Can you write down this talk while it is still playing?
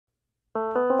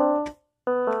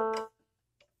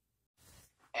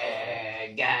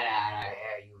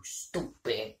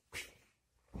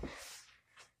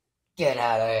Get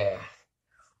out of here.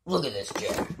 Look at this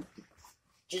chair.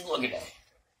 Just look at it.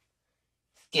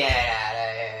 Get out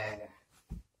of here.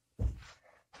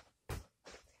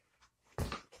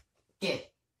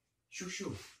 Get.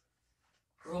 Shoo.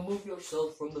 Remove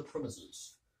yourself from the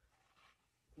premises.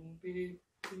 Beep,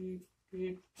 beep,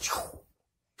 beep.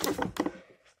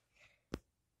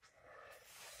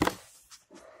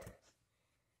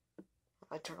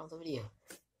 I turn off the video.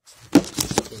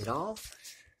 Is it off?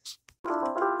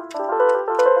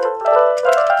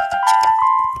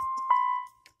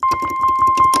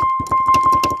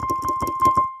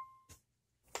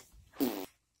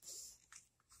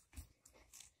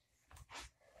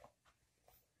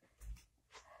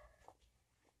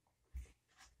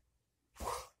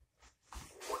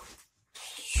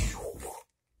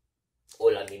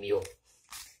 Hola, mi amigo.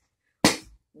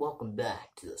 Welcome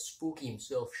back to the Spooky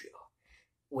Himself Show,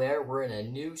 where we're in a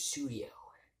new studio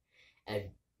and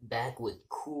back with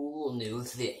cool new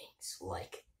things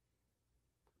like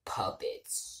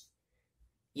puppets.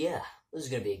 Yeah, this is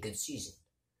gonna be a good season.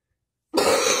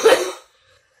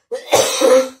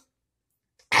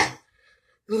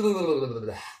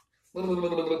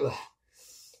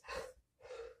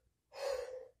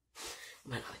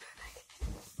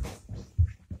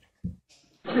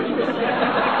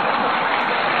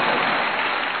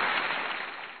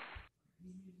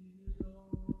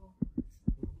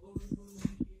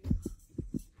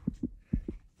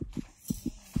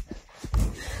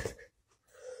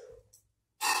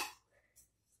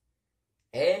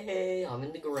 Hey, I'm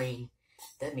in the green.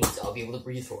 That means I'll be able to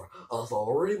breathe for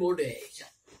 40 more days.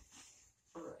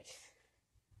 Alright.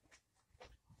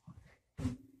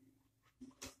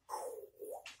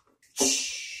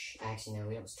 Actually, no,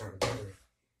 we haven't started together.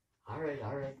 Alright.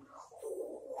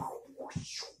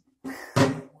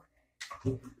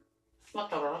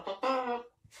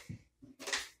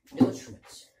 New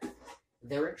instruments.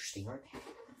 They're interesting, aren't they?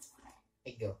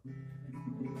 There you go.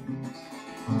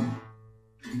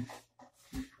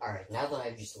 Alright, now that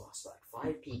I've just lost like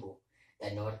 5 people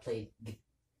that know how to play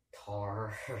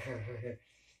guitar,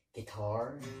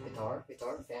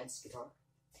 fancy guitar.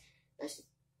 Nice.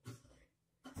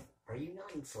 Are you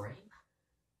not in frame?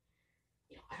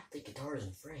 You know, I don't think guitar is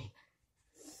in frame.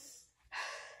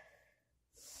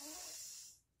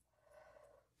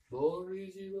 More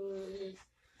easy way.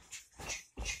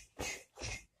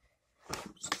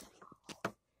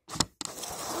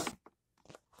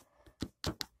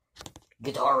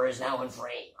 Guitar is now in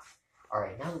frame.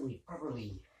 Alright, now that we've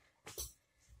properly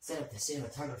set up the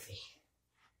cinematography.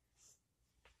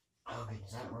 Oh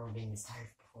goodness, I don't remember being this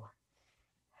tired before.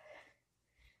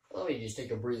 Let me just take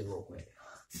a breather real quick.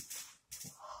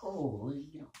 Holy,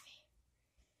 you know me.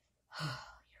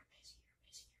 You're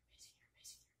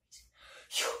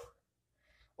amazing.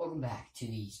 Welcome back to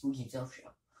the Spooky Himself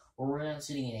Show, where we're now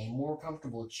sitting in a more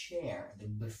comfortable chair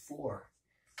than before.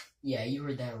 Yeah, you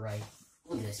heard that right.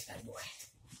 Look at this bad boy.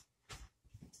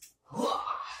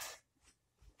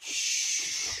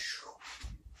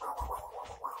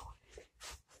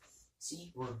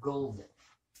 See, we're golden.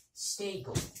 Stay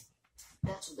golden.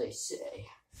 That's what they say.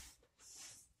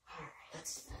 Alright,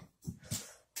 that's that.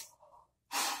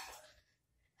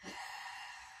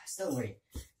 Still great.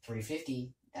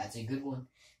 350. That's a good one.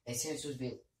 They said it's supposed to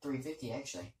be 350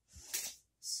 actually.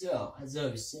 So, as I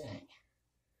was saying,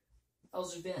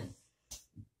 how's it been?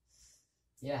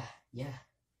 Yeah.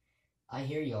 I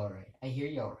hear you alright.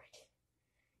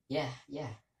 Yeah.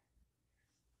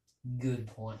 Good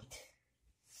point.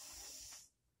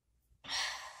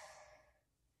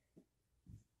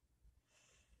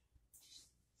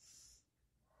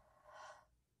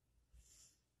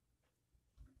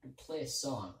 Play a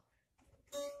song.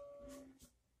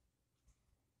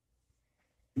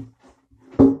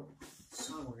 The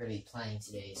song we're going to be playing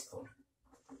today is called,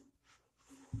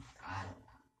 I don't know.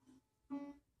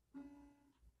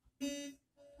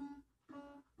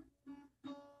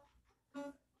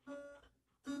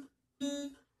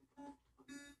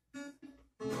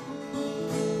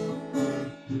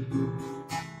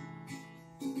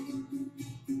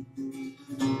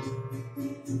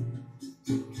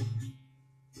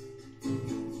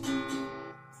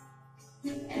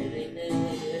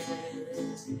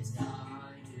 It's not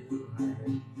too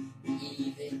hard,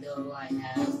 even though I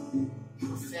have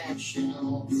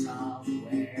professional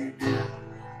software now.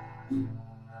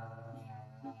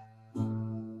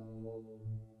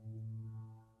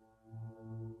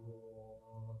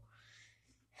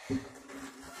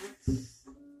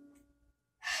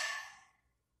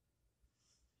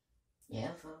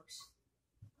 Yeah, folks,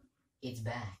 it's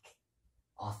back,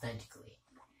 authentically.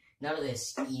 None of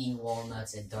this eating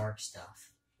walnuts and dark stuff.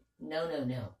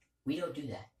 No. We don't do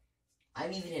that.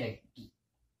 I'm even in a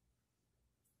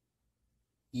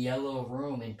yellow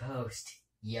room in post.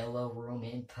 Yellow room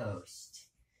in post.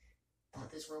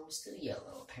 Thought this room was still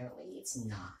yellow. Apparently it's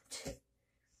not.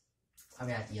 I'm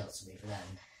gonna have to yell at somebody for that.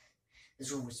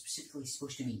 This room was specifically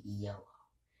supposed to be yellow.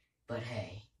 But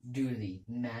hey, due to the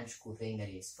magical thing that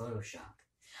is Photoshop,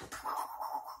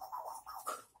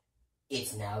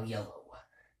 it's now yellow.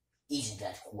 Isn't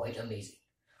that quite amazing?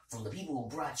 From the people who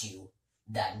brought you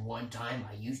that one time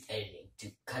I used editing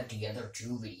to cut together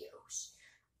 2 videos.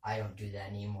 I don't do that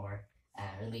anymore.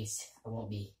 At least I won't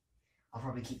be. I'll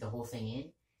probably keep the whole thing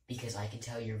in because I can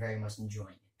tell you're very much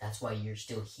enjoying it. That's why you're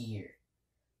still here.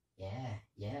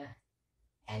 Yeah.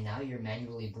 And now you're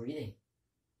manually breathing.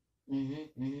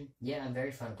 Yeah, I'm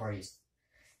very fun at parties.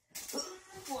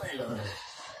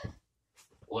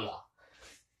 Hola.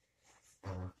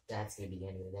 That's gonna be the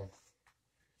end of it then.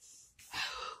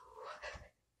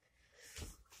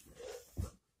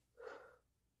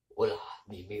 Hola,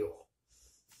 mi mío.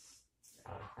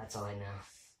 That's all I know.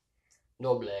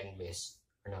 No habla inglés.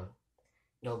 Or no.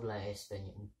 No habla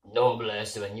español. No habla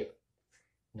español.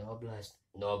 No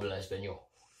habla español.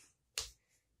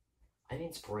 I'm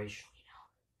inspirational, you know.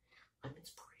 I'm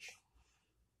inspirational.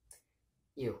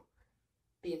 You.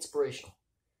 Be inspirational.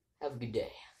 Have a good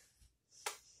day.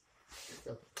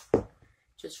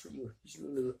 Just for you. Just a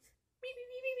little.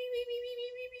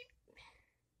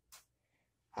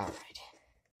 Alright.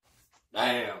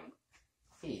 Damn.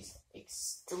 These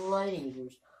sliding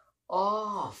doors.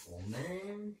 Awful,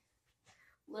 man.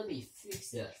 Let me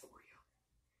fix that for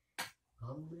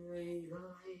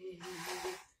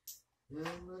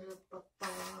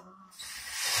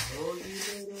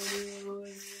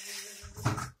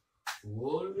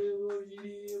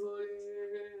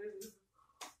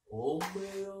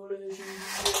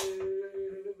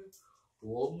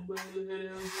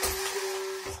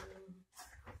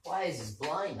Why is this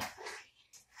blind?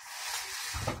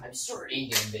 I'm starting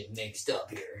to get a bit mixed up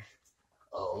here.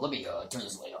 Oh, let me turn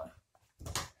this light on.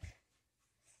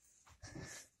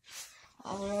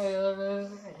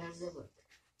 Alright, how's that look?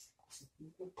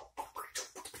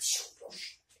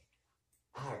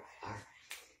 Alright.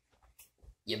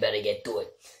 You better get to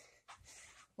it.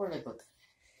 Where did I put that?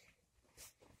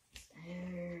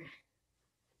 There.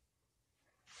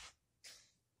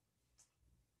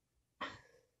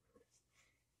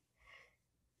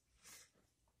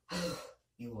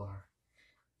 You are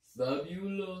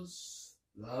fabulous.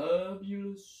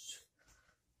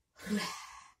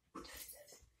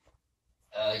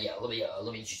 Yeah,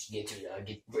 let me just get to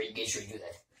get straight to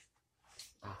that.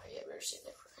 Yeah, better save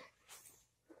that for that.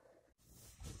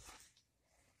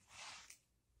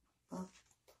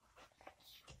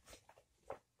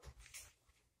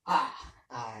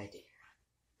 I did.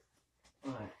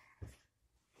 Alright.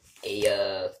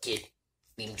 Hey, kid,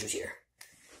 bean juice here.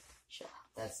 Shut up,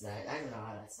 that's that. I don't know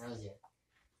how that sounds yet.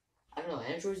 I don't know,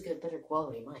 Android's got a better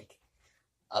quality mic.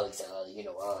 Alex, you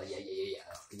know, yeah,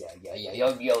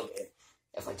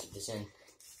 if I keep this in.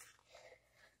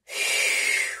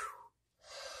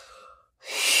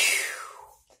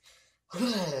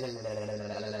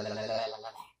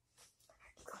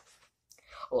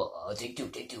 Well, take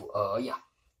two, yeah.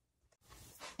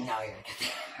 Now I gotta get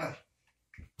that.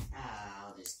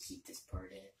 I'll just keep this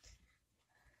part in.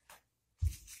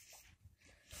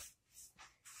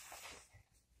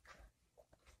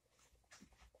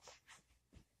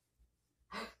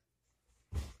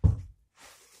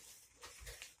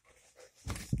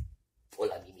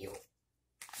 Hola, mi mío.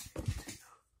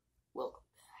 Welcome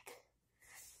back.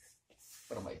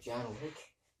 What am I, John Wick?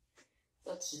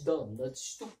 That's dumb. That's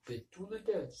stupid. To the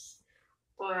dance.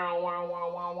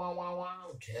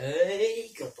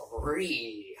 Take a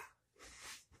 3.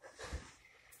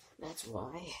 That's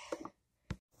why.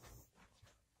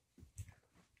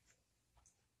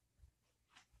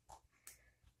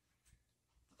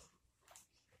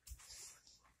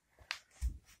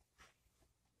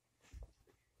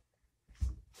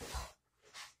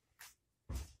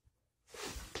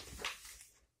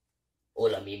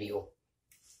 Hola, mi amigo.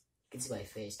 You can see my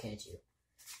face, can't you?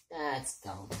 That's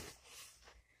dumb.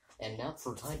 And now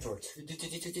for time for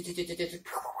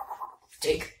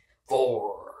take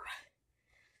 4.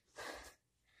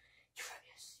 You're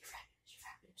fabulous.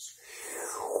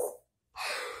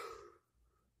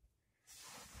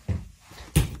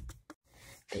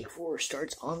 Take 4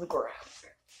 starts on the ground.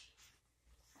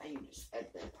 I can just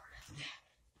edit that part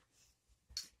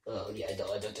out. Oh yeah, don't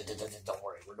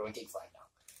worry. We're going to take 5 now.